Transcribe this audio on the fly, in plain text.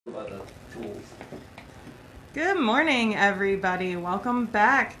About the tools. Good morning, everybody. Welcome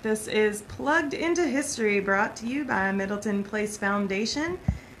back. This is Plugged into History, brought to you by Middleton Place Foundation.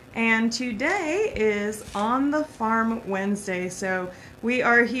 And today is On the Farm Wednesday. So we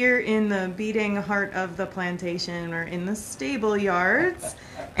are here in the beating heart of the plantation, or in the stable yards.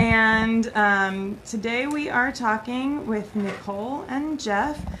 And today we are talking with Nicole and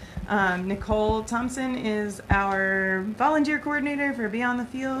Jeff. Nicole Thompson is our volunteer coordinator for Beyond the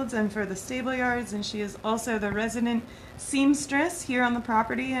Fields and for the stable yards, and she is also the resident seamstress here on the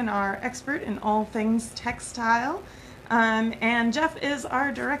property and our expert in all things textile. And Jeff is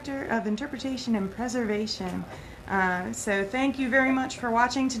our director of interpretation and preservation. So thank you very much for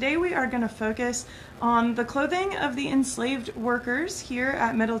watching. Today we are going to focus on the clothing of the enslaved workers here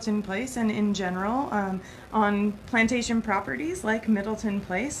at Middleton Place and in general on plantation properties like Middleton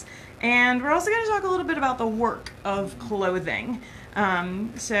Place. And we're also going to talk a little bit about the work of clothing.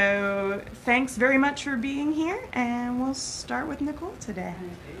 So thanks very much for being here, and we'll start with Nicole today.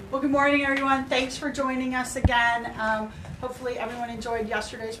 Well, good morning, everyone. Thanks for joining us again. Hopefully everyone enjoyed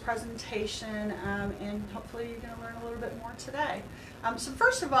yesterday's presentation, and hopefully you're going to learn a little bit more today. So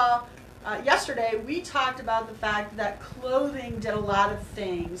first of all, yesterday we talked about the fact that clothing did a lot of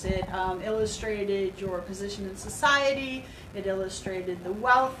things. It illustrated your position in society, it illustrated the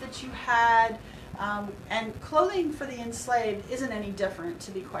wealth that you had, and clothing for the enslaved isn't any different,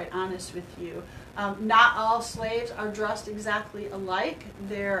 to be quite honest with you. Not all slaves are dressed exactly alike.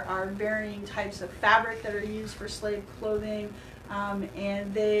 There are varying types of fabric that are used for slave clothing,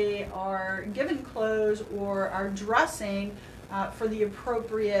 and they are given clothes or are dressing for the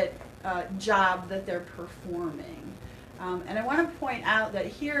appropriate job that they're performing. And I want to point out that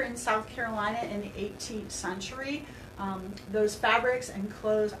here in South Carolina in the 18th century, those fabrics and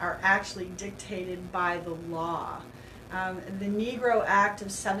clothes are actually dictated by the law. The Negro Act of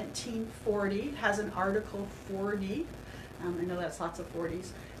 1740 has an Article 40, I know that's lots of 40s,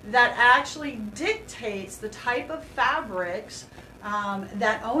 that actually dictates the type of fabrics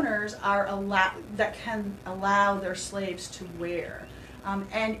that owners are that can allow their slaves to wear.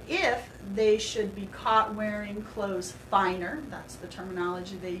 And if they should be caught wearing clothes finer, that's the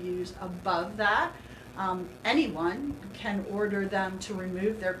terminology they use, above that, anyone can order them to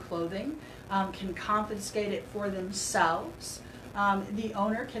remove their clothing, can confiscate it for themselves. The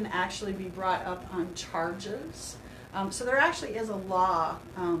owner can actually be brought up on charges. So there actually is a law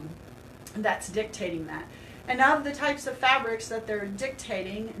that's dictating that. And of the types of fabrics that they're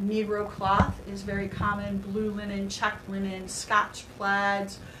dictating, Negro cloth is very common, blue linen, check linen, Scotch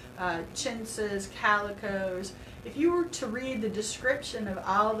plaids, chintzes, calicos. If you were to read the description of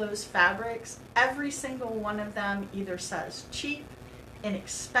all those fabrics, every single one of them either says cheap,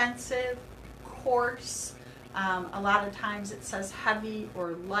 inexpensive, coarse. A lot of times it says heavy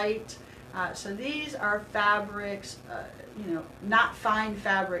or light. So these are fabrics, not fine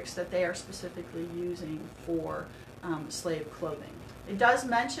fabrics that they are specifically using for slave clothing. It does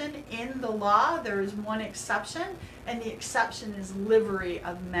mention in the law there is one exception, and the exception is livery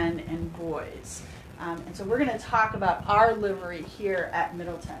of men and boys. And so we're going to talk about our livery here at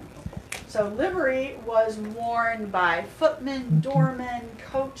Middleton. So livery was worn by footmen, doormen,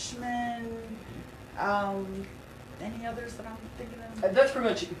 coachmen, any others that I'm thinking of? That's pretty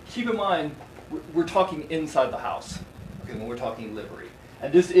much, keep in mind, we're talking inside the house, okay, when we're talking livery.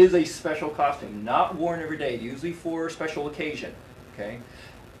 And this is a special costume, not worn every day, usually for a special occasion, okay?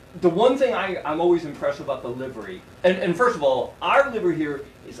 The one thing I'm always impressed about the livery, and first of all, our livery here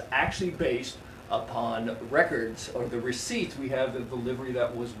is actually based upon records or the receipts we have of the livery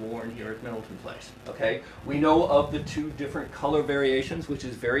that was worn here at Middleton Place. Okay, we know of the two different color variations, which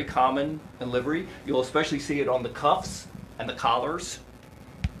is very common in livery. You'll especially see it on the cuffs and the collars,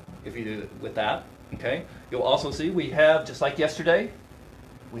 if you do it with that. Okay, you'll also see we have, just like yesterday,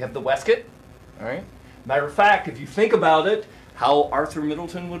 we have the waistcoat. All right. Matter of fact, if you think about it, how Arthur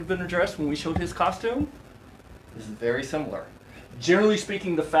Middleton would have been dressed when we showed his costume, this is very similar. Generally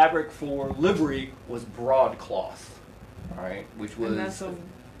speaking, the fabric for livery was broadcloth, all right, which was... And that's a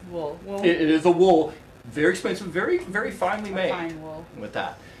wool. It is a wool, very expensive, very, very finely made. Fine wool. With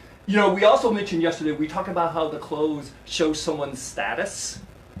that. You know, we also mentioned yesterday, we talked about how the clothes show someone's status,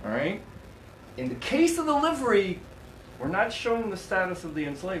 all right? In the case of the livery, we're not showing the status of the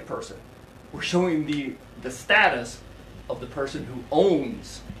enslaved person. We're showing the status of the person who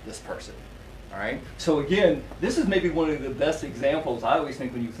owns this person. All right. So again, this is maybe one of the best examples I always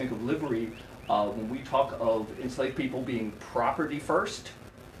think when you think of livery, when we talk of enslaved people being property first.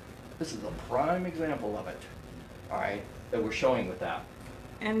 This is a prime example of it. All right, that we're showing with that.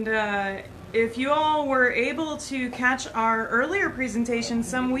 And if you all were able to catch our earlier presentation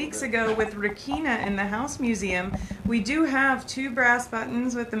some weeks ago with Rakina in the House Museum, we do have 2 brass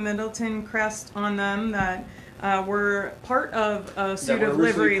buttons with the Middleton crest on them that were part of a suit of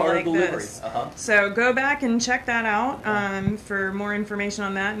livery like this. So go back and check that out for more information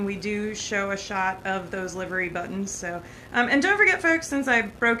on that, and we do show a shot of those livery buttons. So and don't forget, folks, since I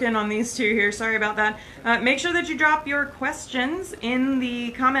broke in on these 2 here, sorry about that, make sure that you drop your questions in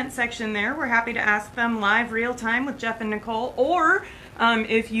the comment section there. We're happy to ask them live, real time with Jeff and Nicole, or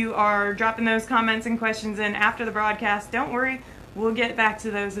if you are dropping those comments and questions in after the broadcast, don't worry, we'll get back to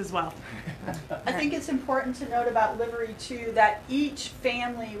those as well. I think it's important to note about livery too that each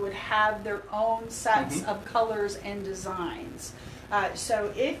family would have their own sets of colors and designs.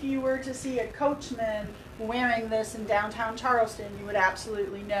 So if you were to see a coachman wearing this in downtown Charleston, you would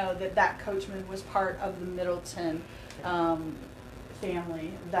absolutely know that that coachman was part of the Middleton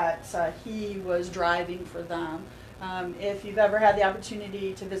family, that he was driving for them. If you've ever had the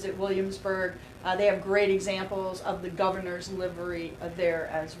opportunity to visit Williamsburg, they have great examples of the governor's livery there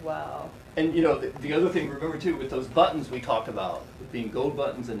as well. And you know, the other thing, remember too, with those buttons we talked about, being gold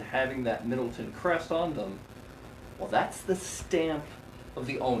buttons and having that Middleton crest on them, well, that's the stamp of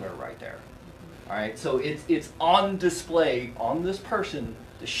the owner right there. All right, so it's on display on this person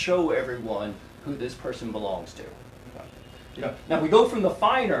to show everyone who this person belongs to. You know, now we go from the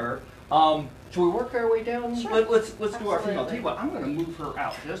finer. Should we work our way down? Sure. Let's do our female. I'll tell you what, I'm going to move her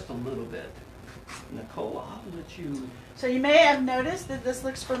out just a little bit. Nicole, I'll let you. So you may have noticed that this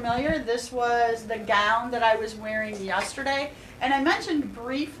looks familiar. This was the gown that I was wearing yesterday. And I mentioned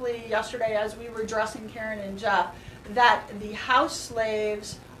briefly yesterday as we were dressing Karen and Jeff that the house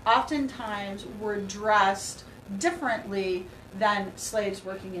slaves oftentimes were dressed differently than slaves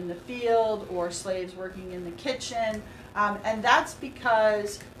working in the field or slaves working in the kitchen. And that's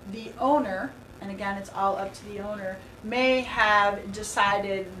because the owner, and again it's all up to the owner, may have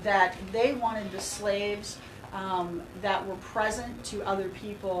decided that they wanted the slaves that were present to other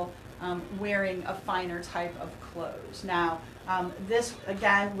people wearing a finer type of clothes. Now, this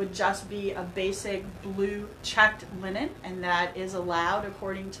again would just be a basic blue checked linen, and that is allowed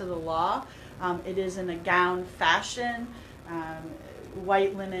according to the law. It is in a gown fashion.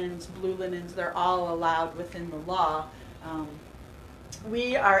 White linens, blue linens, they're all allowed within the law.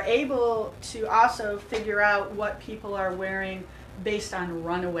 We are able to also figure out what people are wearing based on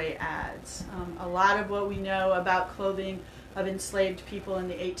runaway ads. A lot of what we know about clothing of enslaved people in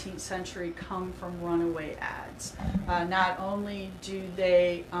the 18th century come from runaway ads. Not only do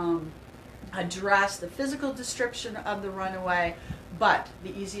they address the physical description of the runaway, but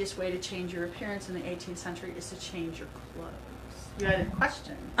the easiest way to change your appearance in the 18th century is to change your clothes. You had a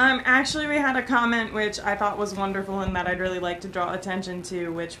question. Actually, we had a comment which I thought was wonderful and that I'd really like to draw attention to,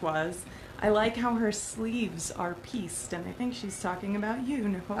 which was, I like how her sleeves are pieced, and I think she's talking about you,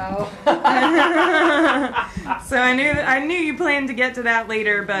 Nicole. Oh. So I knew you planned to get to that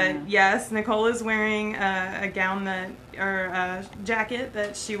later, but yes, Nicole is wearing a gown or a jacket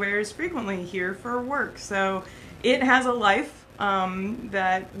that she wears frequently here for work. So it has a life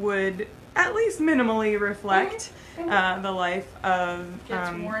that would at least minimally reflect the life of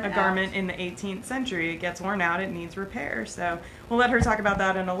a garment in the 18th century. It gets worn out, it needs repair. So we'll let her talk about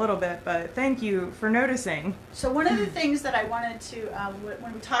that in a little bit, but thank you for noticing. So one of the things that I wanted to,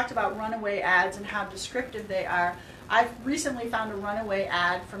 when we talked about runaway ads and how descriptive they are, I've recently found a runaway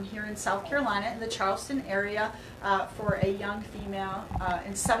ad from here in South Carolina in the Charleston area for a young female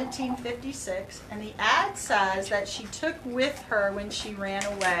in 1756, and the ad says that she took with her when she ran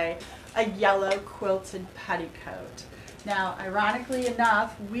away a yellow quilted petticoat. Now, ironically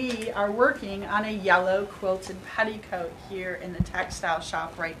enough, we are working on a yellow quilted petticoat here in the textile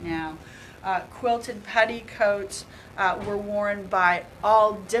shop right now. Quilted petticoats were worn by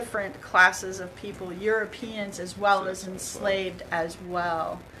all different classes of people, Europeans as well as enslaved as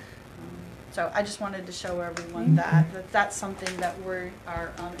well. So I just wanted to show everyone that's something that we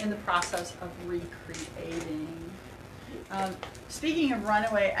are in the process of recreating. Speaking of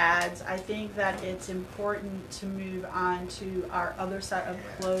runaway ads, I think that it's important to move on to our other set of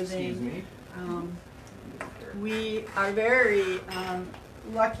clothing. We are very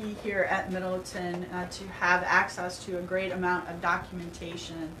lucky here at Middleton to have access to a great amount of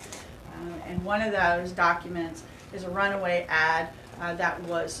documentation. And one of those documents is a runaway ad that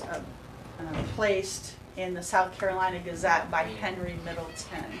was placed in the South Carolina Gazette by Henry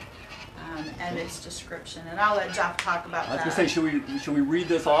Middleton. And its description, and I'll let Jeff talk about that. I was going to say, should we read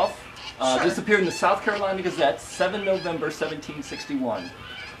this off? Sure. This appeared in the South Carolina Gazette, 7 November 1761.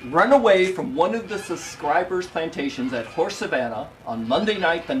 Runaway from one of the subscribers' plantations at Horse Savannah on Monday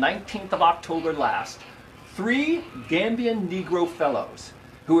night, the 19th of October last, 3 Gambian Negro fellows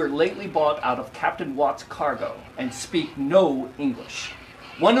who were lately bought out of Captain Watt's cargo and speak no English.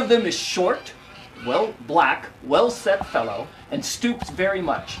 One of them is short, black, well-set fellow, and stoops very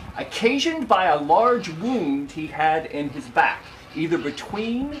much, occasioned by a large wound he had in his back, either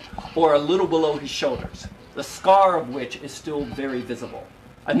between or a little below his shoulders, the scar of which is still very visible.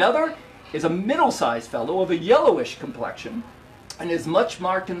 Another is a middle-sized fellow of a yellowish complexion, and is much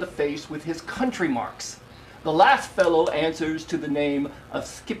marked in the face with his country marks. The last fellow answers to the name of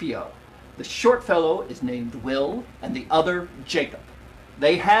Scipio. The short fellow is named Will, and the other Jacob.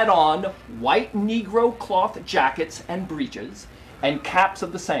 They had on white Negro cloth jackets and breeches, and caps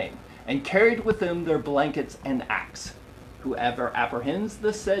of the same, and carried with them their blankets and axe. Whoever apprehends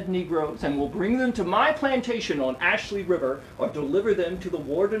the said Negroes, and will bring them to my plantation on Ashley River, or deliver them to the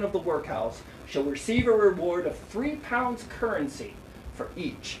warden of the workhouse, shall receive a reward of 3 pounds currency for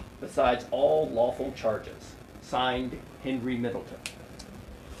each, besides all lawful charges. Signed, Henry Middleton.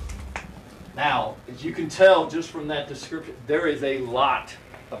 Now, as you can tell just from that description, there is a lot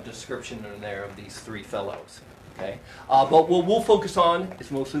of description in there of these 3 fellows. Okay, but what we'll focus on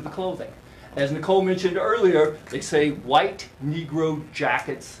is mostly the clothing. As Nicole mentioned earlier, they say white Negro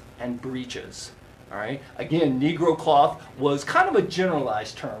jackets and breeches. All right. Again, Negro cloth was kind of a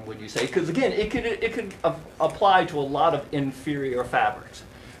generalized term, would you say? Because again, it could apply to a lot of inferior fabrics.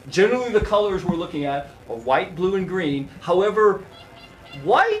 Generally, the colors we're looking at are white, blue, and green. However,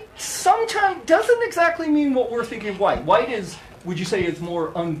 white sometimes doesn't exactly mean what we're thinking of white. White is, would you say, is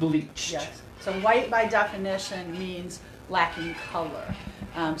more unbleached? Yes. So white, by definition, means lacking color.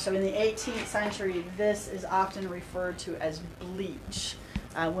 So in the 18th century, this is often referred to as bleach.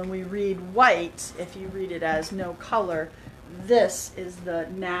 When we read white, if you read it as no color, this is the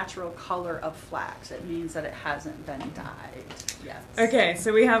natural color of flax. It means that it hasn't been dyed yet. Okay,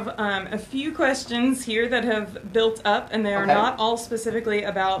 so we have a few questions here that have built up, and they are not all specifically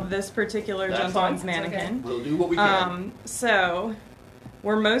about this particular gentleman's mannequin. Okay. We'll do what we can. So,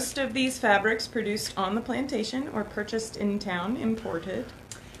 were most of these fabrics produced on the plantation or purchased in town, imported?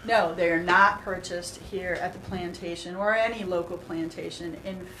 No, they are not purchased here at the plantation or any local plantation.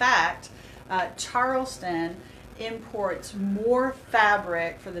 In fact, Charleston imports more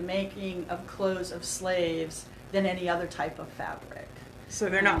fabric for the making of clothes of slaves than any other type of fabric. So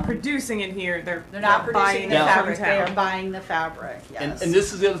they're not producing it here, they're not producing the fabric, from they town. are buying the fabric, yes. And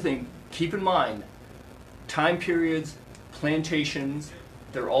this is the other thing, keep in mind, time periods, plantations,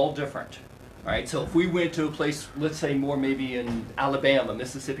 they're all different. All right, so if we went to a place, let's say more maybe in Alabama,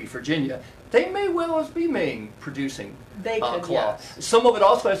 Mississippi, Virginia, they may well be producing cloth. Yes. Some of it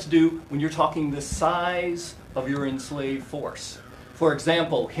also has to do when you're talking the size of your enslaved force. For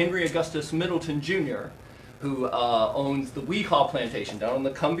example, Henry Augustus Middleton Jr., who owns the Weehawken plantation down on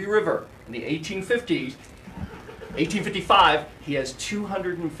the Combahee River in the 1850s, 1855, he has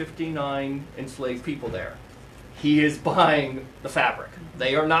 259 enslaved people there. He is buying the fabric.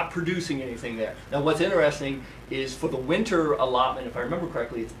 They are not producing anything there. Now what's interesting is for the winter allotment, if I remember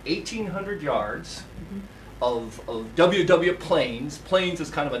correctly, it's 1,800 yards of WW plains. Plains is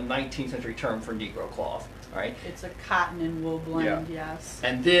kind of a 19th century term for Negro cloth. Right? It's a cotton and wool blend, yes.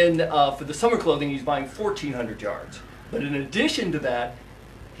 And then for the summer clothing, he's buying 1,400 yards. But in addition to that,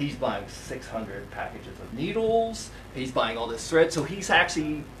 he's buying 600 packages of needles. He's buying all this thread. So he's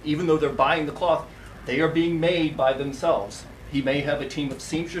actually, even though they're buying the cloth, they are being made by themselves. He may have a team of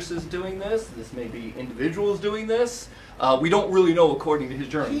seamstresses doing this. This may be individuals doing this. We don't really know according to his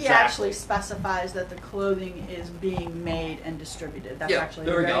journal. He actually specifies that the clothing is being made and distributed. That's actually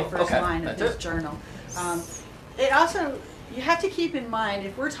the very first line of his journal. It also, you have to keep in mind,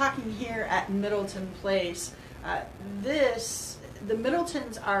 if we're talking here at Middleton Place, the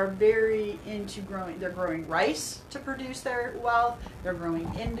Middletons are very into growing. They're growing rice to produce their wealth. They're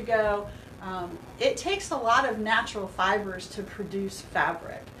growing indigo. It takes a lot of natural fibers to produce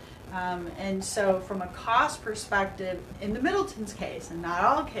fabric. And so from a cost perspective, in the Middleton's case, and not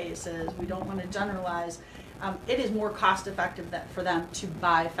all cases, we don't want to generalize, it is more cost effective for them to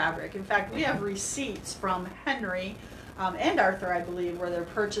buy fabric. In fact, we have receipts from Henry and Arthur, I believe, where they're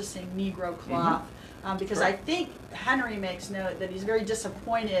purchasing Negro cloth. Because I think Henry makes note that he's very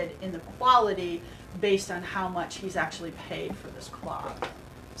disappointed in the quality based on how much he's actually paid for this cloth.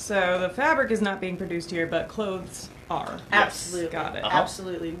 So the fabric is not being produced here, but clothes are. Absolutely. Got it.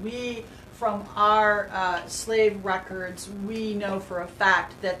 Absolutely. We, from our slave records, we know for a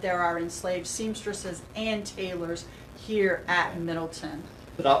fact that there are enslaved seamstresses and tailors here at Middleton.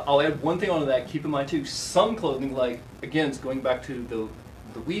 But I'll add one thing onto that. Keep in mind too, some clothing, like again, it's going back to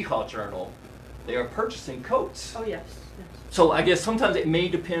the Weehawken Journal, they are purchasing coats. Oh, yes. Yes. So I guess sometimes it may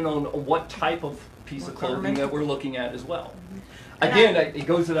depend on what type of piece of What clothing garment. that we're looking at as well. And Again, it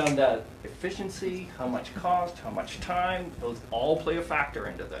goes down to efficiency, how much cost, how much time, those all play a factor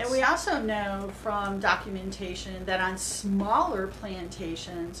into this. And we also know from documentation that on smaller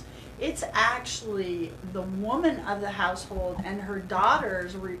plantations, it's actually the woman of the household and her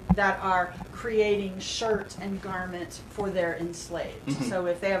daughters that are creating shirts and garments for their enslaved. Mhm. So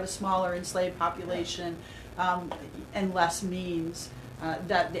if they have a smaller enslaved population and less means,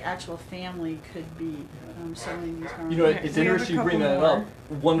 that the actual family could be sewing these garments. You know, Okay, it's we have a interesting you bring couple that up.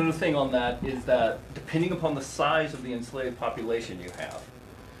 more. One other thing on that is that depending upon the size of the enslaved population you have,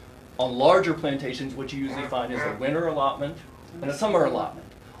 on larger plantations, what you usually find is a winter allotment and a summer allotment.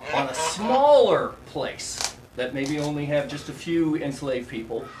 On a smaller place that maybe only have just a few enslaved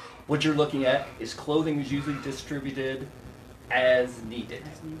people, what you're looking at is clothing is usually distributed as needed.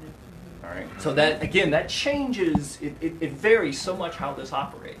 As needed. All right. So that again, that changes. It varies so much how this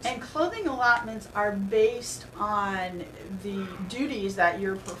operates. And clothing allotments are based on the duties that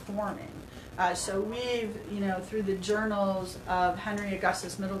you're performing. So we've, through the journals of Henry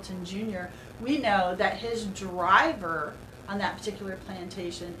Augustus Middleton Jr., we know that his driver on that particular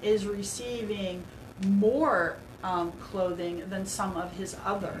plantation is receiving more clothing than some of his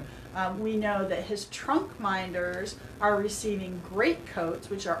other. We know that his trunk minders are receiving greatcoats,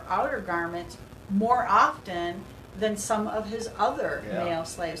 which are outer garments, more often than some of his other male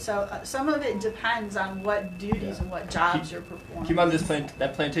slaves. So some of it depends on what duties and what jobs you're performing. Keep in mind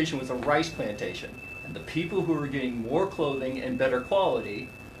that plantation was a rice plantation, and the people who are getting more clothing and better quality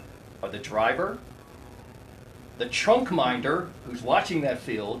are the driver, the trunk minder who's watching that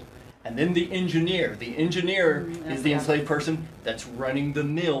field, and then the engineer. The engineer is the enslaved person that's running the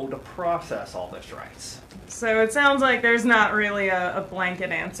mill to process all this rice. So it sounds like there's not really a blanket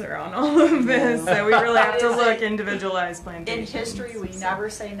answer on all of this, so we really have to look individualized In plantations. history, we never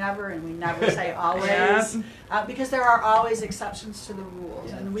say never and we never say always, Yeah. because there are always exceptions to the rules.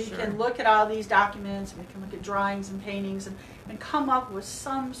 Yeah, and we sure. can look at all these documents, and we can look at drawings and paintings and come up with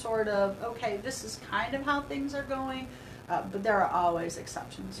some sort of, okay, this is kind of how things are going, but there are always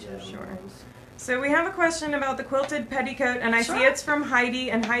exceptions to the Sure. rules. So we have a question about the quilted petticoat, and I see it's from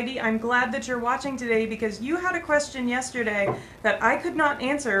Heidi. And Heidi, I'm glad that you're watching today because you had a question yesterday that I could not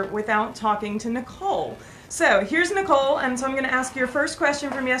answer without talking to Nicole. So here's Nicole, and so I'm going to ask your first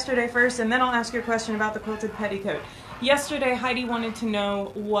question from yesterday first, and then I'll ask your question about the quilted petticoat. Yesterday, Heidi wanted to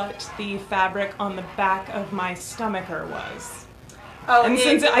know what the fabric on the back of my stomacher was. Oh, And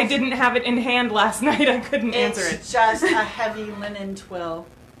since I didn't have it in hand last night, I couldn't answer it. It's just a heavy linen twill.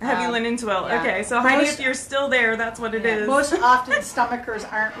 Heavy linen twill. yeah. Okay, so Heidi, Most- if you're still there, that's what it is. Most often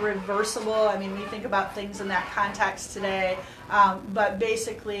stomachers aren't reversible. I mean, we think about things in that context today, but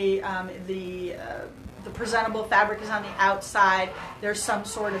basically the presentable fabric is on the outside. There's some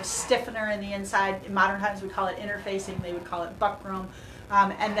sort of stiffener in the inside. In modern times we call it interfacing. They would call it buckram.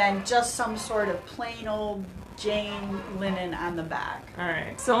 And then just some sort of plain old Jane linen on the back. All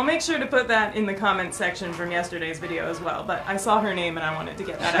right, so I'll make sure to put that in the comments section from yesterday's video as well, but I saw her name and I wanted to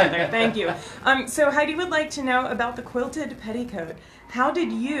get that out there. Thank you. So Heidi would like to know about the quilted petticoat. How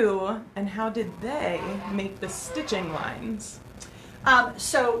did you and how did they make the stitching lines?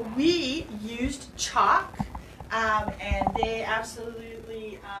 So we used chalk, and they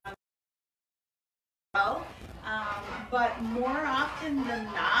absolutely well, but more often than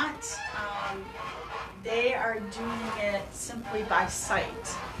not, they are doing it simply by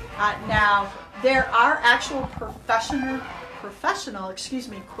sight. Now, there are actual professional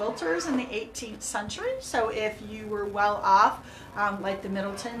quilters in the 18th century. So if you were well off, like the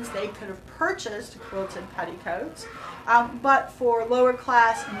Middletons, they could have purchased quilted petticoats. But for lower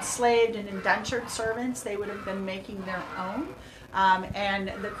class enslaved and indentured servants, they would have been making their own. And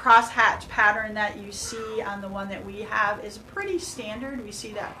the crosshatch pattern that you see on the one that we have is pretty standard. We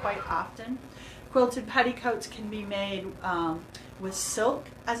see that quite often. Quilted petticoats can be made with silk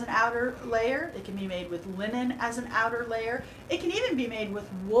as an outer layer. It can be made with linen as an outer layer. It can even be made with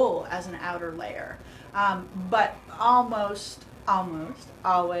wool as an outer layer. But almost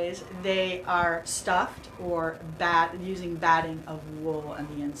always they are stuffed or using batting of wool on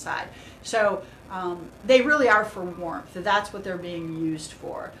the inside. So they really are for warmth. That's what they're being used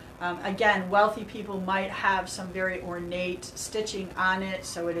for. Again, wealthy people might have some very ornate stitching on it,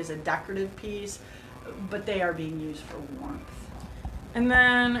 so it is a decorative piece, but they are being used for warmth. And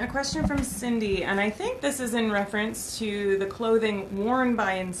then a question from Cindy, and I think this is in reference to the clothing worn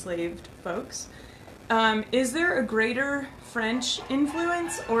by enslaved folks. Is there a greater French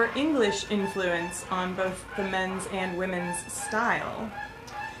influence or English influence on both the men's and women's style?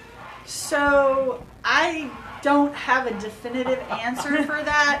 So I don't have a definitive answer for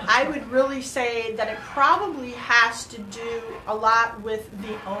that. I would really say that it probably has to do a lot with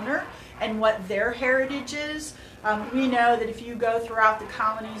the owner and what their heritage is. We know that if you go throughout the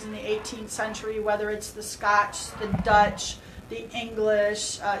colonies in the 18th century, whether it's the Scotch, the Dutch, the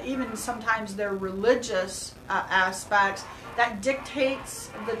English, even sometimes their religious aspects, that dictates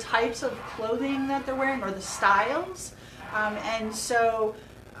the types of clothing that they're wearing or the styles. And so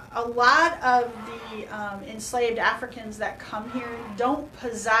a lot of the enslaved Africans that come here don't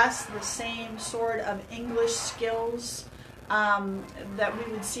possess the same sort of English skills that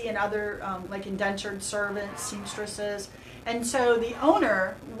we would see in other, like indentured servants, seamstresses. And so the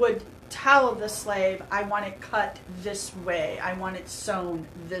owner would tell the slave, I want it cut this way, I want it sewn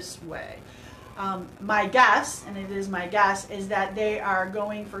this way. My guess, and it is my guess, is that they are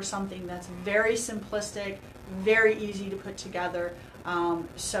going for something that's very simplistic, very easy to put together.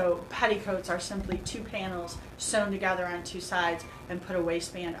 So petticoats are simply 2 panels sewn together on 2 sides and put a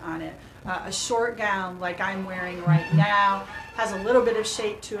waistband on it. A short gown like I'm wearing right now has a little bit of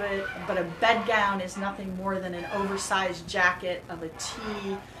shape to it, but a bedgown is nothing more than an oversized jacket of a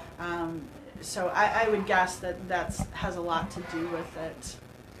tee. So I would guess that that has a lot to do with it.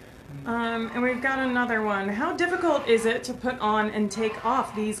 And we've got another one. How difficult is it to put on and take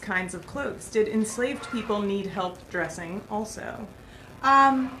off these kinds of clothes? Did enslaved people need help dressing also?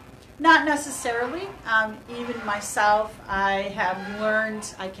 Not necessarily. Even myself, I have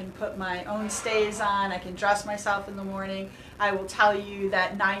learned I can put my own stays on, I can dress myself in the morning. I will tell you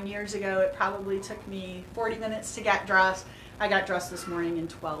that 9 years ago it probably took me 40 minutes to get dressed. I got dressed this morning in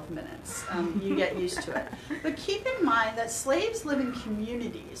 12 minutes. You get used to it. But keep in mind that slaves live in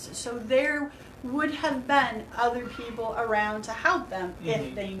communities, so there would have been other people around to help them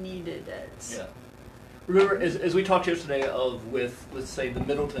if they needed it. Yeah. Remember, as we talked yesterday with, let's say, the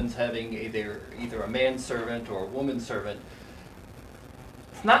Middletons having either a manservant or a woman servant,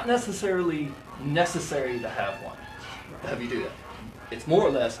 it's not necessarily necessary to have one, to have you do that. It's more or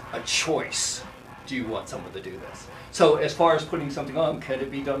less a choice. Do you want someone to do this? So as far as putting something on, can it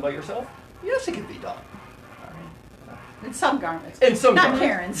be done by yourself? Yes, it can be done. In some garments. In some Not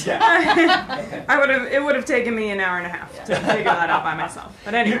garments. Karen's. Yeah. It would have taken me an hour and a half to figure that out by myself.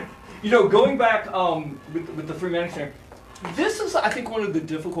 But anyway. You know, going back with the Freemantic Center, this is, I think, one of the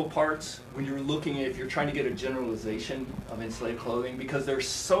difficult parts when you're looking at, if you're trying to get a generalization of enslaved clothing, because there's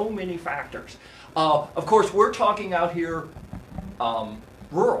so many factors. Of course, we're talking out here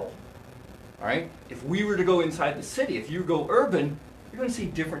rural, all right? If we were to go inside the city, if you go urban, you're going to see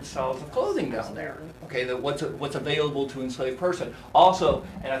different styles of clothing down there, okay, that what's available to an enslaved person. Also,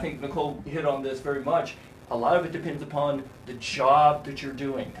 and I think Nicole hit on this very much, a lot of it depends upon the job that you're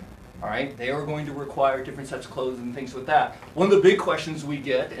doing. All right, they are going to require different sets of clothes and things with that. One of the big questions we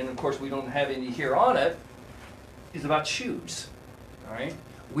get, and of course we don't have any here on it, is about shoes. All right,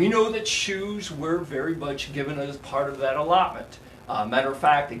 we know that shoes were very much given as part of that allotment. Matter of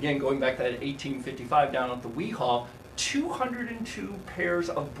fact, again, going back to that 1855 down at the Wee Hall, 202 pairs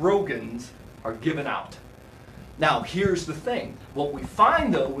of brogans are given out. Now, here's the thing. What we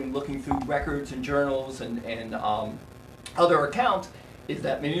find, though, when looking through records and journals and other accounts, is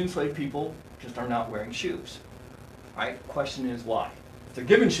that many enslaved people just are not wearing shoes. Right? The question is why? If they're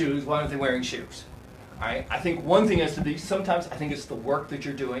given shoes, why aren't they wearing shoes? Right? I think one thing is to be, sometimes I think it's the work that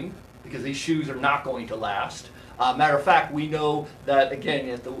you're doing, because these shoes are not going to last. Matter of fact, we know that,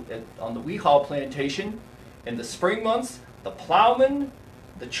 again, on the Wee Hall plantation, in the spring months, the plowmen,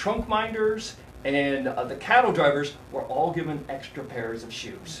 the trunk minders, and the cattle drivers were all given extra pairs of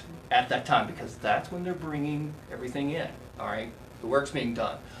shoes at that time, because that's when they're bringing everything in. All right? The work's being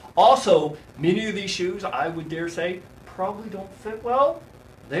done. Also, many of these shoes, I would dare say, probably don't fit well.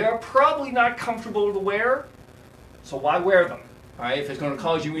 They are probably not comfortable to wear, so why wear them? All right, if it's going to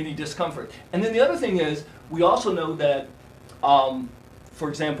cause you any discomfort. And then the other thing is, we also know that, for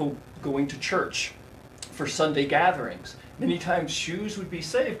example, going to church for Sunday gatherings, many times shoes would be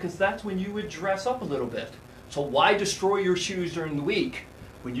saved because that's when you would dress up a little bit. So why destroy your shoes during the week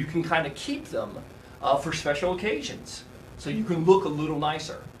when you can kind of keep them for special occasions? So you can look a little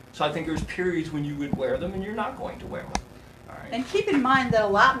nicer. So I think there's periods when you would wear them and you're not going to wear them. All right. And keep in mind that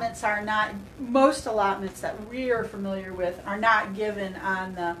allotments are not, most allotments that we are familiar with are not given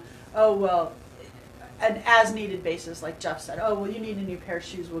on the, oh, well, an as-needed basis, like Jeff said. Oh, well, you need a new pair of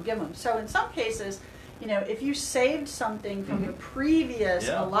shoes, we'll give them. So in some cases, you know, if you saved something from the previous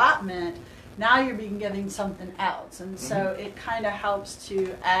allotment, now you're being given something else. And so it kind of helps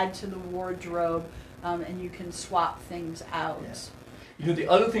to add to the wardrobe. And you can swap things out. Yeah. You know, the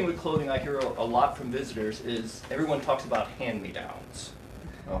other thing with clothing I hear a lot from visitors is everyone talks about hand-me-downs.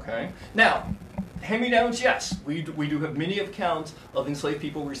 Okay. Now, hand-me-downs, yes, we do have many accounts of enslaved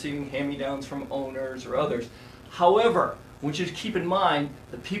people receiving hand-me-downs from owners or others. However, I want you to keep in mind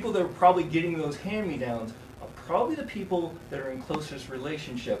the people that are probably getting those hand-me-downs are probably the people that are in closest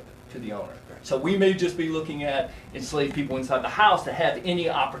relationship to the owner. So we may just be looking at enslaved people inside the house that have any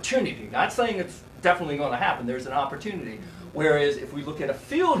opportunity. Not saying it's definitely going to happen. There's an opportunity. Whereas if we look at a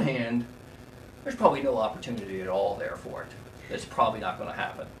field hand, there's probably no opportunity at all there for it. It's probably not going to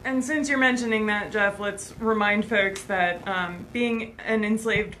happen. And since you're mentioning that, Jeff, let's remind folks that being an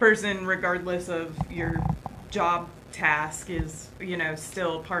enslaved person, regardless of your job task, is, you know,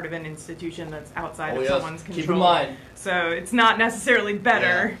 still part of an institution that's outside of someone's control. Keep in mind. So it's not necessarily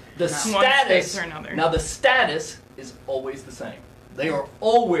better The in one status, space or another. now the status is always the same. They are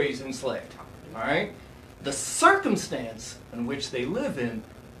always enslaved. All right? The circumstance in which they live in,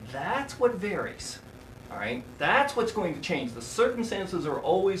 that's what varies. All right? That's what's going to change. The circumstances are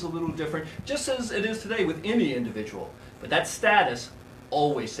always a little different, just as it is today with any individual. But that status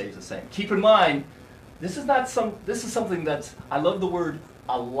always stays the same. Keep in mind, this is something that's, I love the word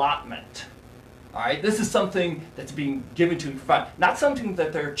allotment. All right? This is something that's being given to provide, not something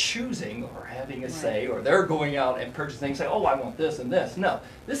that they're choosing or having a say, or they're going out and purchasing and say, oh, I want this and this. No,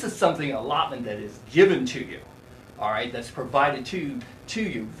 this is something, allotment, that is given to you. All right? That's provided to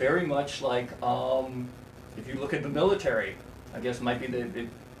you, very much like if you look at the military, I guess might be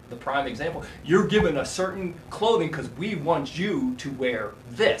the prime example. You're given a certain clothing because we want you to wear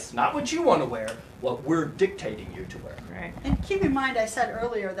this, not what you want to wear, what we're dictating you to wear. Right. And keep in mind, I said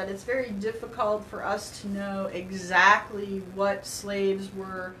earlier that it's very difficult for us to know exactly what slaves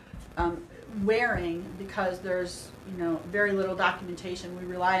were wearing because there's, you know, very little documentation. We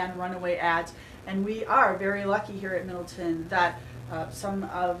rely on runaway ads, and we are very lucky here at Middleton that some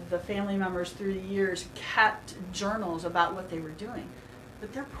of the family members through the years kept journals about what they were doing.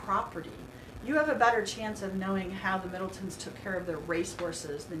 But they're property. You have a better chance of knowing how the Middletons took care of their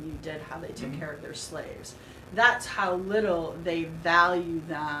racehorses than you did how they took care of their slaves. That's how little they value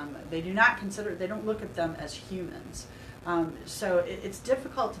them. They do not consider, they don't look at them as humans. So it's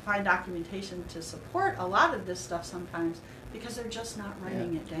difficult to find documentation to support a lot of this stuff sometimes because they're just not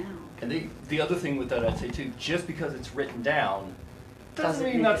writing it down. And the other thing with that, I'd say too, just because it's written down doesn't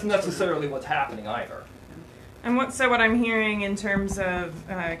mean make that's it necessarily what's happening either. And what I'm hearing in terms of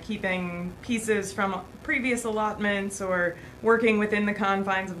keeping pieces from previous allotments or working within the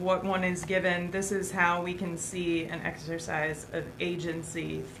confines of what one is given, this is how we can see an exercise of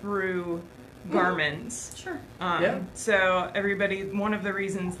agency through garments. Sure. So everybody, one of the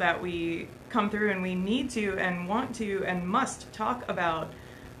reasons that we come through and we need to and want to and must talk about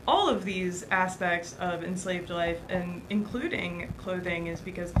all of these aspects of enslaved life, and including clothing, is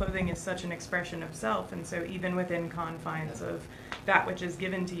because clothing is such an expression of self. And so even within confines of that which is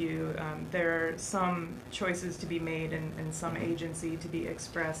given to you, there are some choices to be made and some agency to be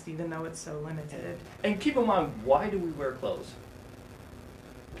expressed, even though it's so limited. And keep in mind, why do we wear clothes?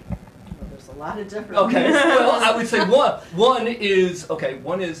 Well, there's a lot of different. Okay, well, I would say one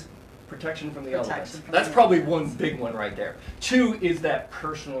is protection from the elements. Protection from That's the probably elements. one big one right there. Two is that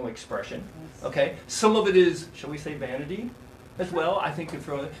personal expression. Okay, some of it is, shall we say, vanity as well. I think you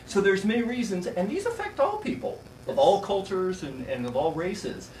throw it. So there's many reasons, and these affect all people of all cultures and of all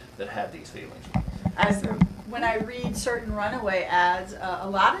races that have these feelings. When I read certain runaway ads, a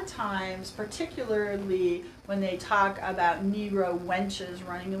lot of times, particularly when they talk about Negro wenches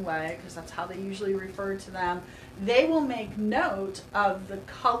running away, because that's how they usually refer to them, they will make note of the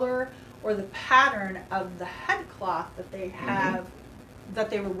color or the pattern of the headcloth that they have, that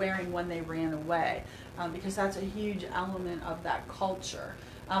they were wearing when they ran away, because that's a huge element of that culture.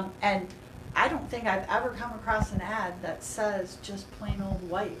 And I don't think I've ever come across an ad that says just plain old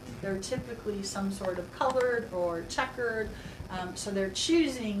white. They're typically some sort of colored or checkered, so they're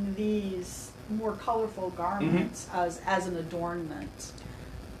choosing these more colorful garments as an adornment.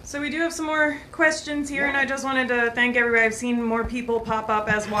 So we do have some more questions here, and I just wanted to thank everybody. I've seen more people pop up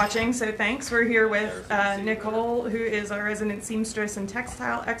as watching, so thanks. We're here with Nicole, who is our resident seamstress and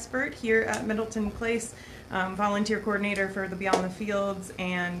textile expert here at Middleton Place, volunteer coordinator for the Beyond the Fields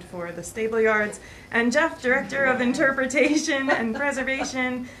and for the Stable Yards, and Jeff, director of interpretation and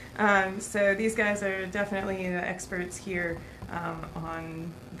preservation. So these guys are definitely the experts here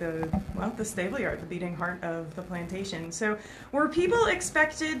on the stable yard, the beating heart of the plantation. So were people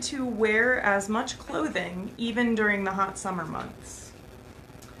expected to wear as much clothing even during the hot summer months?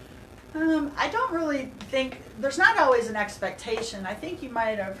 I don't really think, there's not always an expectation. I think you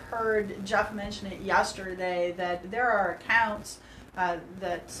might have heard Jeff mention it yesterday that there are accounts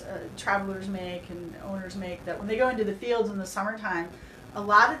that travelers make and owners make that when they go into the fields in the summertime, a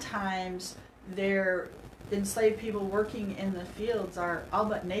lot of times they're enslaved people working in the fields are all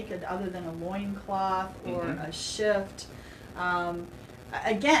but naked other than a loincloth or a shift.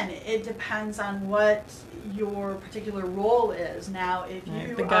 Again, it depends on what your particular role is. Now, if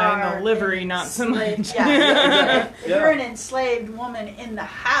you the guy are in the livery, not so much. Yeah, if you're an enslaved woman in the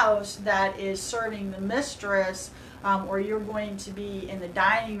house that is serving the mistress, or you're going to be in the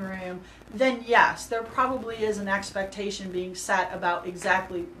dining room, then yes, there probably is an expectation being set about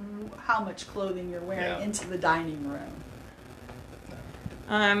exactly how much clothing you're wearing into the dining room.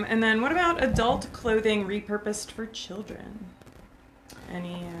 And then what about adult clothing repurposed for children?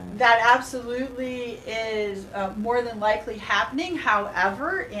 Any? That absolutely is more than likely happening.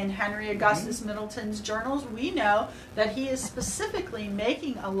 However, in Henry Augustus Middleton's journals, we know that he is specifically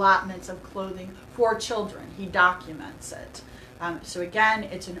making allotments of clothing for children. He documents it. So again,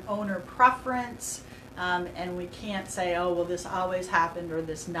 it's an owner preference, and we can't say, oh, well, this always happened or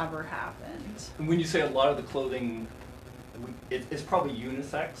this never happened. And when you say a lot of the clothing, it's probably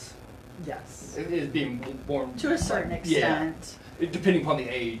unisex. Yes. It is being worn to a certain extent. Depending upon the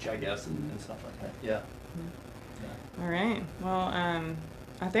age, I guess, and stuff like that. Yeah. All right. Well,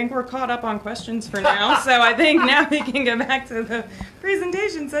 I think we're caught up on questions for now, so I think now we can go back to the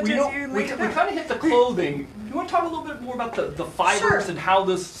presentation, such as you laid we kind of hit the clothing. Do you want to talk a little bit more about the fibers and how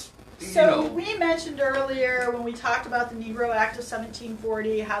this? So we mentioned earlier when we talked about the Negro Act of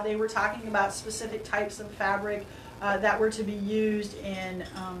 1740, how they were talking about specific types of fabric that were to be used in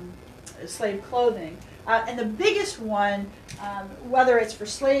slave clothing. And the biggest one, whether it's for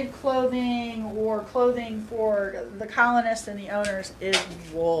slave clothing or clothing for the colonists and the owners, is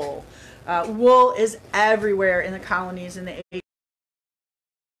wool. Wool is everywhere in the colonies in the 80s.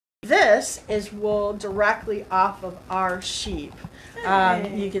 This is wool directly off of our sheep.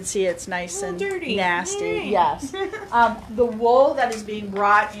 You can see it's nice and dirty. Nasty. Yes. The wool that is being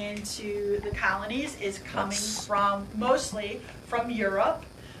brought into the colonies is coming from mostly from Europe,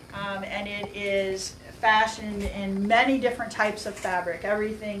 and it is fashioned in many different types of fabric.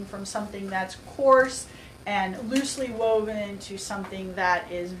 Everything from something that's coarse and loosely woven to something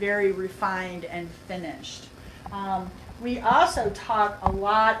that is very refined and finished. We also talk a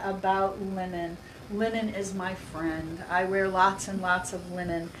lot about linen. Linen is my friend. I wear lots and lots of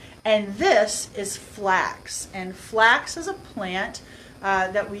linen. And this is flax. And flax is a plant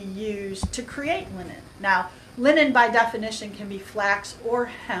that we use to create linen. Now, linen by definition can be flax or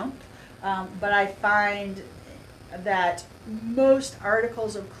hemp, but I find that most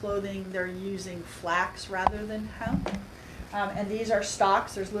articles of clothing, they're using flax rather than hemp. And these are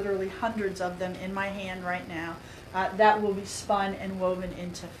stalks. There's literally hundreds of them in my hand right now that will be spun and woven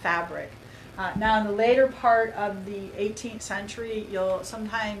into fabric. Now, in the later part of the 18th century, you'll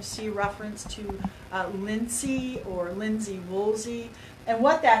sometimes see reference to linsey or linsey-woolsey. And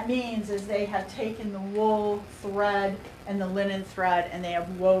what that means is they have taken the wool thread and the linen thread and they have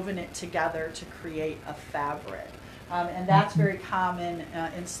woven it together to create a fabric. And that's very common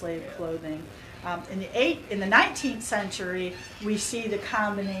in slave clothing. In the 19th century, we see the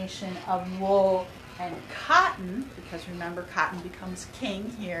combination of wool and cotton, because remember, cotton becomes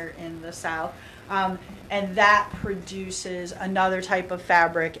king here in the South, and that produces another type of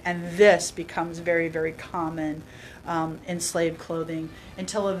fabric, and this becomes very, very common in slave clothing,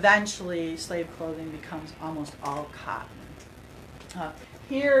 until eventually slave clothing becomes almost all cotton.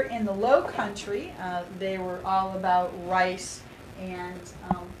 Here in the Low Country, they were all about rice and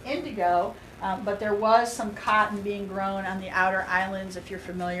indigo, but there was some cotton being grown on the outer islands, if you're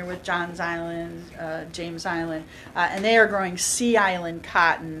familiar with John's Island, James Island, and they are growing Sea Island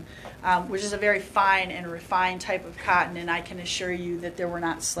cotton, which is a very fine and refined type of cotton, and I can assure you that there were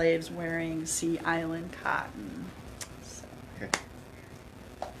not slaves wearing Sea Island cotton. So. Okay.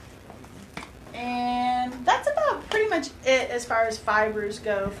 And that's about pretty much it as far as fibers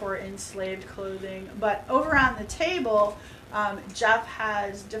go for enslaved clothing. But over on the table, Jeff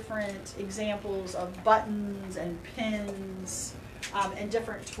has different examples of buttons and pins and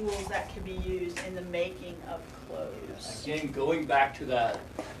different tools that can be used in the making of clothes. Again, going back to the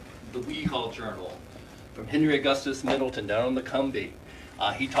Weehall Journal from Henry Augustus Middleton down on the Combie,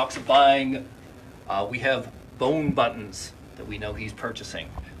 he talks of buying, we have bone buttons that we know he's purchasing.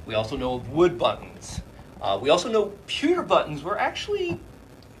 We also know of wood buttons. We also know pewter buttons were actually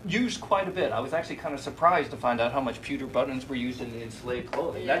used quite a bit. I was actually kind of surprised to find out how much pewter buttons were used in the enslaved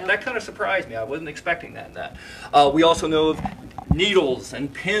clothing. Yeah. That kind of surprised me. I wasn't expecting that. We also know of needles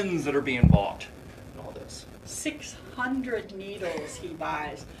and pins that are being bought and all this. 600 needles he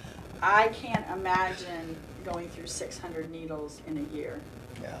buys. I can't imagine going through 600 needles in a year.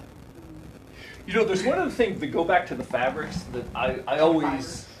 Yeah. You know, there's one other thing to go back to the fabrics that I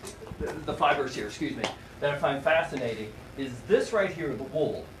always, the fibers here, excuse me, that I find fascinating is this right here, the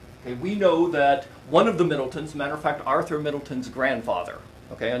wool. Okay, we know that one of the Middletons, matter of fact, Arthur Middleton's grandfather,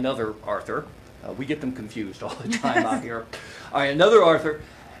 okay, another Arthur, we get them confused all the time out here. All right, another Arthur,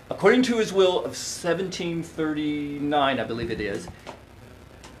 according to his will of 1739, I believe it is,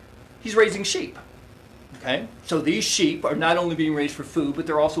 he's raising sheep. Okay, so these sheep are not only being raised for food, but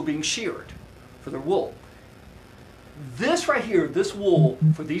they're also being sheared for their wool. This right here, this wool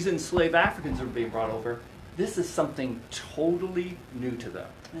for these enslaved Africans that are being brought over, this is something totally new to them.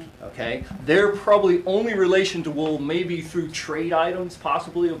 Okay, their probably only relation to wool maybe through trade items,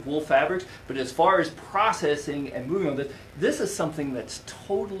 possibly of wool fabrics, but as far as processing and moving on this is something that's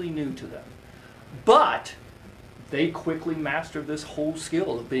totally new to them. But they quickly mastered this whole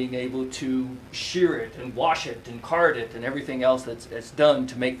skill of being able to shear it and wash it and card it and everything else that's done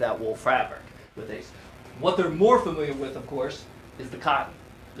to make that wool fabric with these. What they're more familiar with, of course, is the cotton.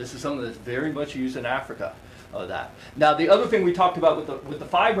 This is something that's very much used in Africa. Now, the other thing we talked about with the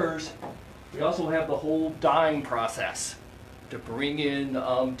fibers, we also have the whole dyeing process to bring in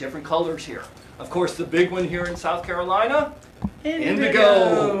different colors here. Of course, the big one here in South Carolina,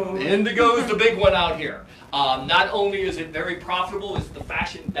 indigo. Indigo is the big one out here. Not only is it very profitable, it's the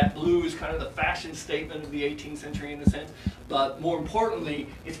fashion, that blue is kind of the fashion statement of the 18th century in a sense, but more importantly,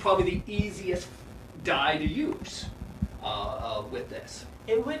 it's probably the easiest dye to use with this.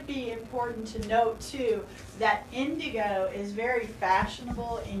 It would be important to note too that indigo is very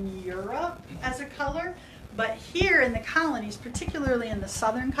fashionable in Europe as a color, but here in the colonies, particularly in the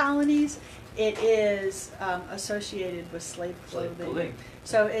southern colonies, it is associated with slave clothing.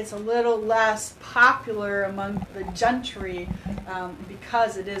 So it's a little less popular among the gentry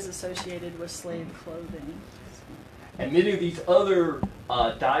because it is associated with slave clothing. And many of these other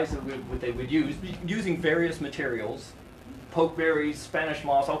dyes that they would use, using various materials, pokeberries, Spanish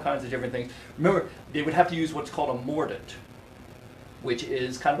moss, all kinds of different things. Remember, they would have to use what's called a mordant, which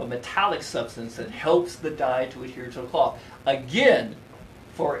is kind of a metallic substance that helps the dye to adhere to the cloth. Again,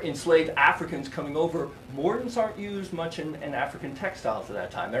 for enslaved Africans coming over, mordants aren't used much in African textiles at that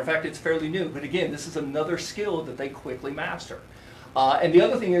time. Matter of fact, it's fairly new. But again, this is another skill that they quickly master. And the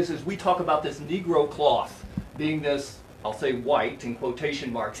other thing is we talk about this Negro cloth being this, I'll say white in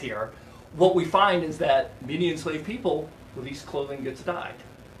quotation marks here. What we find is that many enslaved people, well, these clothing gets dyed.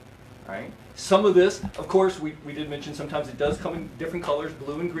 Right? Some of this, of course, we did mention sometimes it does come in different colors,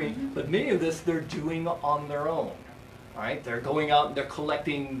 blue and green, but many of this they're doing on their own. Right? They're going out and they're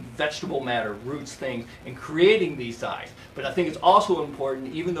collecting vegetable matter, roots, things, and creating these dyes. But I think it's also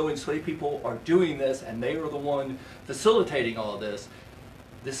important, even though enslaved people are doing this and they are the one facilitating all of this,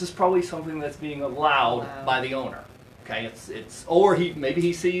 this is probably something that's being allowed by the owner. Okay, or maybe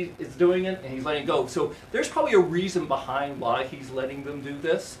he sees it's doing it and he's letting go. So there's probably a reason behind why he's letting them do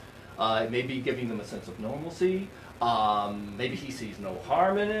this. Maybe giving them a sense of normalcy. Maybe he sees no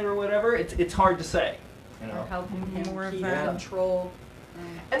harm in it or whatever. It's hard to say. You know, or helping him keep that control.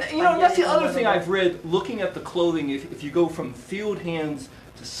 And you know, that's the other thing I've read. Looking at the clothing, if you go from field hands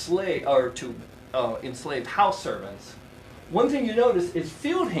to slave or to enslaved house servants, one thing you notice is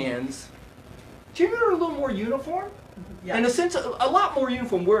field hands generally are a little more uniform. Yes. In a sense, a lot more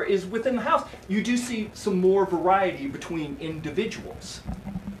uniform, whereas within the house, you do see some more variety between individuals,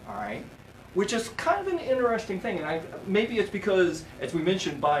 all right? Which is kind of an interesting thing, and maybe it's because, as we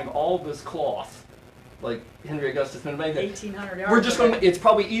mentioned, buying all this cloth, like Henry Augustus made, 1,800 yards. we're just going to, it's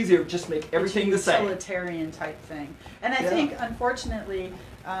probably easier to just make everything the same. Utilitarian type thing. And I think, unfortunately,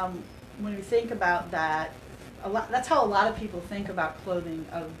 when we think about that, that's how a lot of people think about clothing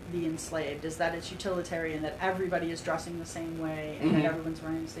of the enslaved, is that it's utilitarian, that everybody is dressing the same way and that everyone's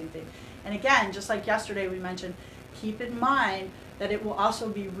wearing the same thing. And again, just like yesterday we mentioned, keep in mind that it will also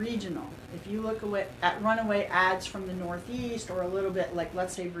be regional. If you look at Runaway ads from the Northeast or a little bit like,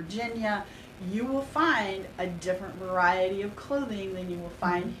 let's say, Virginia, you will find a different variety of clothing than you will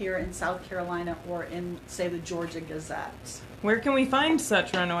find here in South Carolina or in, say, the Georgia Gazette. Where can we find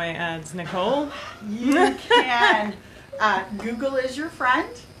such Runaway ads, Nicole? You can. Google is your friend.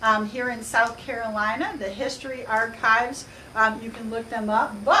 Here in South Carolina, the history archives, you can look them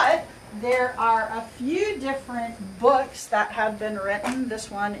up. But there are a few different books that have been written. This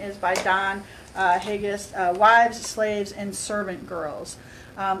one is by Don Higgis, Wives, Slaves, and Servant Girls.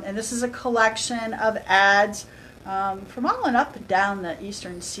 And this is a collection of ads from all and up and down the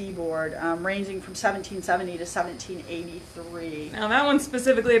eastern seaboard, ranging from 1770 to 1783. Now that one's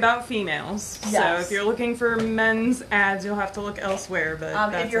specifically about females. Yes. So if you're looking for men's ads, you'll have to look elsewhere.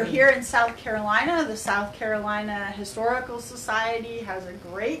 But If you're here in South Carolina, the South Carolina Historical Society has a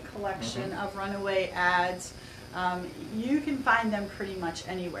great collection of runaway ads. You can find them pretty much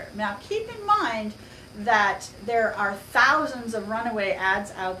anywhere. Now keep in mind that there are thousands of runaway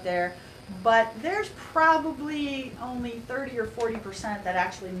ads out there, but there's probably only 30 or 40% that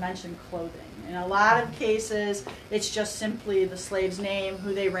actually mention clothing. In a lot of cases, it's just simply the slave's name,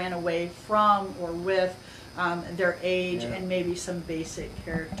 who they ran away from or with, their age, and maybe some basic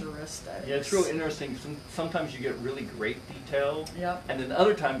characteristics. Yeah, it's real interesting. Sometimes you get really great detail, Yep. and then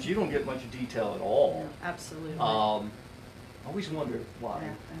other times you don't get much detail at all. Yeah, absolutely. Always wondered why.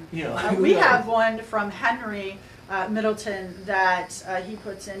 Yeah. You know, We have one from Henry Middleton that he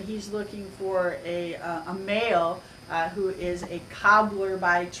puts in. He's looking for a male who is a cobbler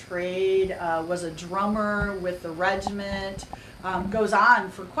by trade, was a drummer with the regiment, goes on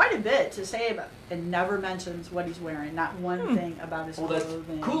for quite a bit to say about, and never mentions what he's wearing, not one thing about his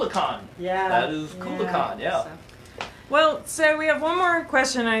clothing. That's Coolican. Yeah. That is Coolican, yeah. So. Well, so we have one more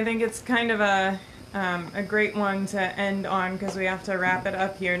question. I think it's kind of a great one to end on because we have to wrap it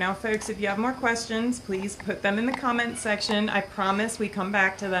up here. Now, folks, if you have more questions, please put them in the comments section. I promise we come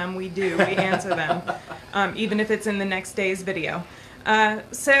back to them. We do. We answer them, even if it's in the next day's video.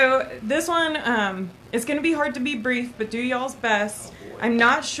 So this one is going to be hard to be brief, but do y'all's best. I'm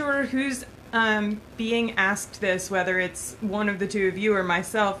not sure who's being asked this, whether it's one of the two of you or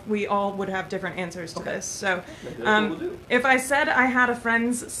myself. We all would have different answers to this. So if I said I had a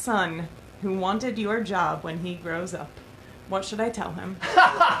friend's son who wanted your job when he grows up, what should I tell him?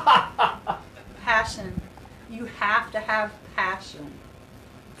 Passion. You have to have passion.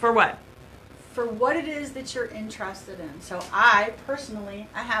 For what? For what it is that you're interested in. So I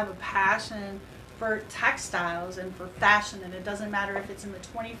have a passion for textiles and for fashion, and it doesn't matter if it's in the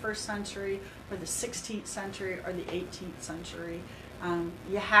 21st century or the 16th century or the 18th century.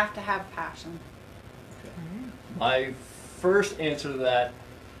 You have to have passion. My first answer to that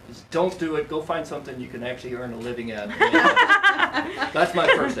is don't do it. Go find something you can actually earn a living at. That's my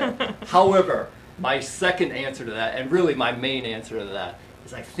first answer. However, my second answer to that, and really my main answer to that,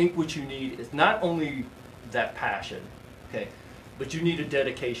 is I think what you need is not only that passion, okay, but you need a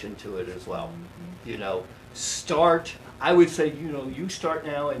dedication to it as well. You know, I would say, you know, you start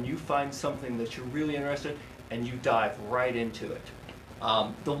now and you find something that you're really interested in and you dive right into it.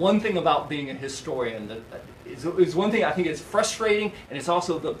 The one thing about being a historian that is one thing I think is frustrating, and it's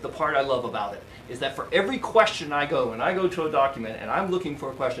also the part I love about it, is that for every question when I go to a document and I'm looking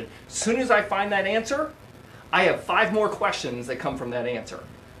for a question, as soon as I find that answer, I have 5 more questions that come from that answer.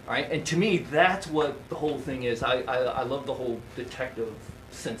 All right? And to me, that's what the whole thing is. I love the whole detective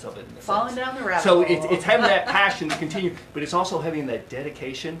sense of it. In the Falling sense. down the rabbit So hole. it's having that passion to continue, but it's also having that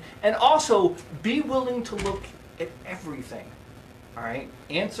dedication, and also be willing to look at everything. All right,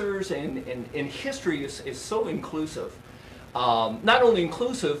 answers and history is so inclusive. Not only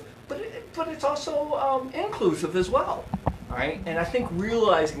inclusive, but it's also inclusive as well. All right, and I think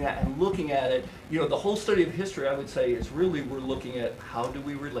realizing that and looking at it, you know, the whole study of history, I would say, is really we're looking at how do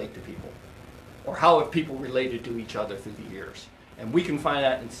we relate to people, or how have people related to each other through the years, and we can find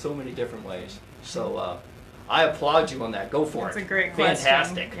that in so many different ways. So I applaud you on that. Go for it. That's a great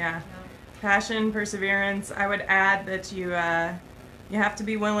Fantastic. question. Yeah, passion, perseverance. I would add that you have to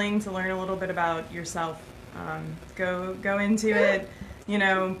be willing to learn a little bit about yourself. Go into it, you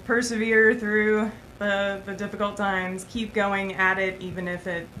know, persevere through the difficult times, keep going at it, even if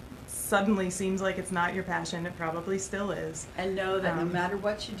it suddenly seems like it's not your passion, it probably still is. And know that no matter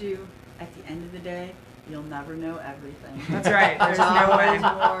what you do, at the end of the day, you'll never know everything. That's right. There's no always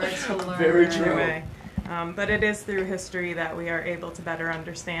way. more to learn. Very true. No way. But it is through history that we are able to better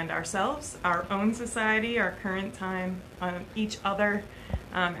understand ourselves, our own society, our current time, each other,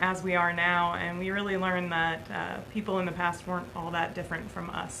 as we are now. And we really learn that people in the past weren't all that different from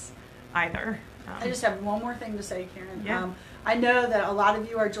us either. I just have one more thing to say, Karen. Yeah. I know that a lot of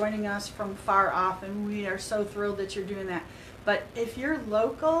you are joining us from far off, and we are so thrilled that you're doing that. But if you're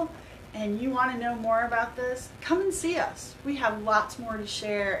local and you want to know more about this, come and see us. We have lots more to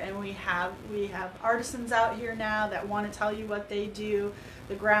share, and we have artisans out here now that want to tell you what they do.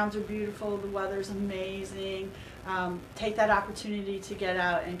 The grounds are beautiful, the weather's amazing. Take that opportunity to get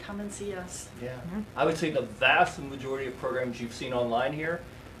out and come and see us. Yeah, I would say the vast majority of programs you've seen online here,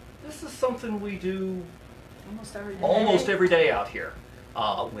 this is something we do almost every day out here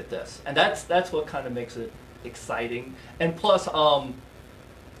with this, and that's what kind of makes it exciting. And plus,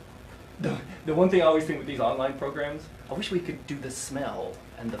 the one thing I always think with these online programs, I wish we could do the smell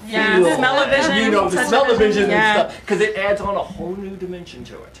and the feel. Yeah, smell-o-vision. And, the Touch-o-vision. smell-o-vision Yeah. and stuff. Because it adds on a whole new dimension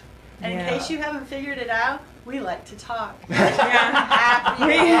to it. And in case you haven't figured it out, we like to talk. Yeah. Happy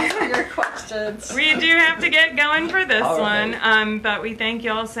to answer your questions. We do have to get going for this All right. one, but we thank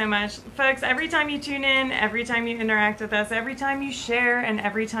you all so much. Folks, every time you tune in, every time you interact with us, every time you share, and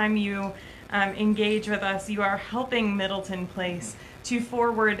every time you engage with us, you are helping Middleton Place to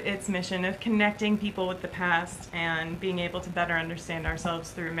forward its mission of connecting people with the past and being able to better understand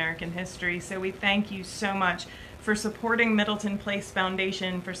ourselves through American history. So we thank you so much for supporting Middleton Place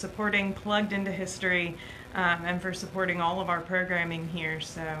Foundation, for supporting Plugged Into History, and for supporting all of our programming here.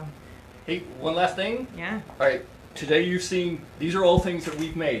 So, Hey, one last thing. yeah. All right, today you've seen, these are all things that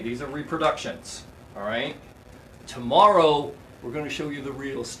we've made. These are reproductions, all right? Tomorrow, we're going to show you the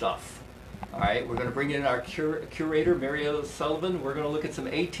real stuff. All right, we're going to bring in our curator, Mary Sullivan. We're going to look at some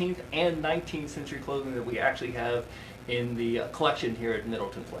 18th and 19th century clothing that we actually have in the collection here at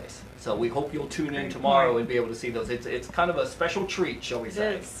Middleton Place. So we hope you'll tune in tomorrow and be able to see those. It's kind of a special treat, shall we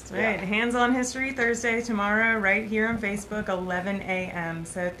say. It is. Right, Hands on History Thursday tomorrow, right here on Facebook, 11 a.m.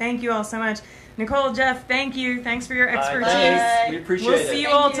 So thank you all so much. Nicole, Jeff, thank you. Thanks for your expertise. Thanks. We appreciate it. We'll see you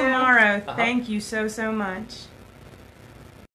all Thank you. tomorrow. Thank you so, so much.